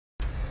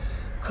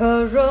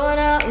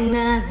Karona,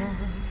 na.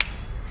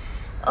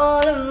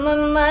 All of my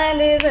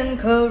mind is in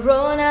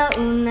Karona,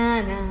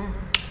 na.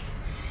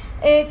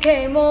 It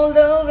came all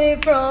the way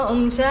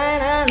from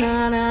China,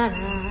 na na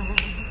na.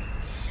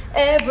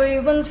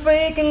 Everyone's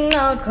freaking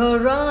out,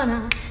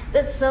 Karona.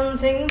 There's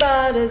something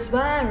about this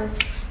virus,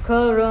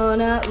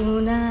 Karona,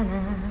 na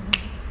na.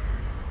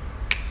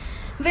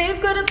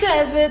 We've got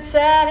obsessed with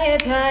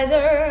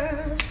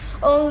sanitizers,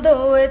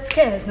 although it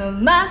scares. No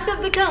masks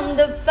have become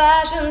the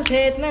fashion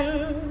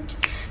statement.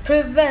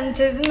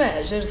 Preventive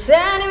measures,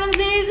 anyone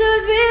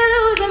sneezes, we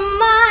lose our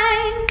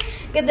mind.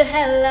 Get the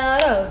hell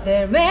out of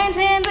there,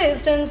 maintain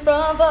distance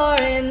from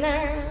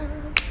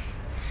foreigners.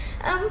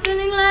 I'm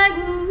feeling like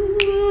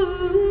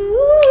ooh,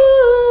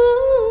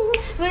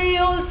 we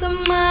also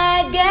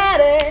might get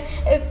it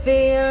if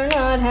we are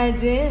not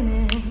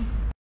hygienic.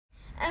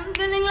 I'm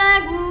feeling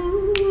like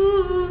ooh,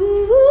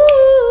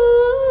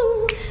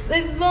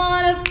 we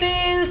wanna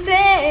feel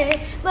safe,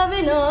 but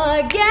we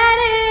not get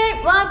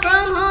it. Work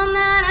from home,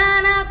 na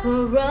na na,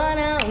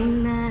 Karona,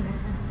 na na.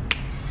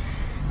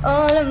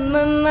 All of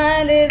my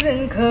mind is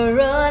in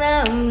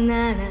Karona,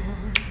 na na.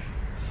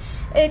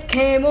 It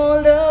came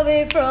all the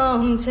way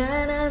from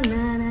China,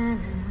 na na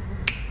na.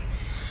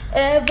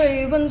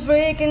 Everyone's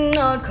freaking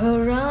out,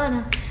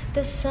 Karona.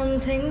 There's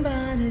something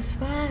about this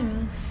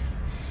virus,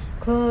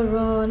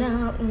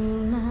 Karona,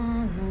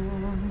 na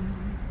na.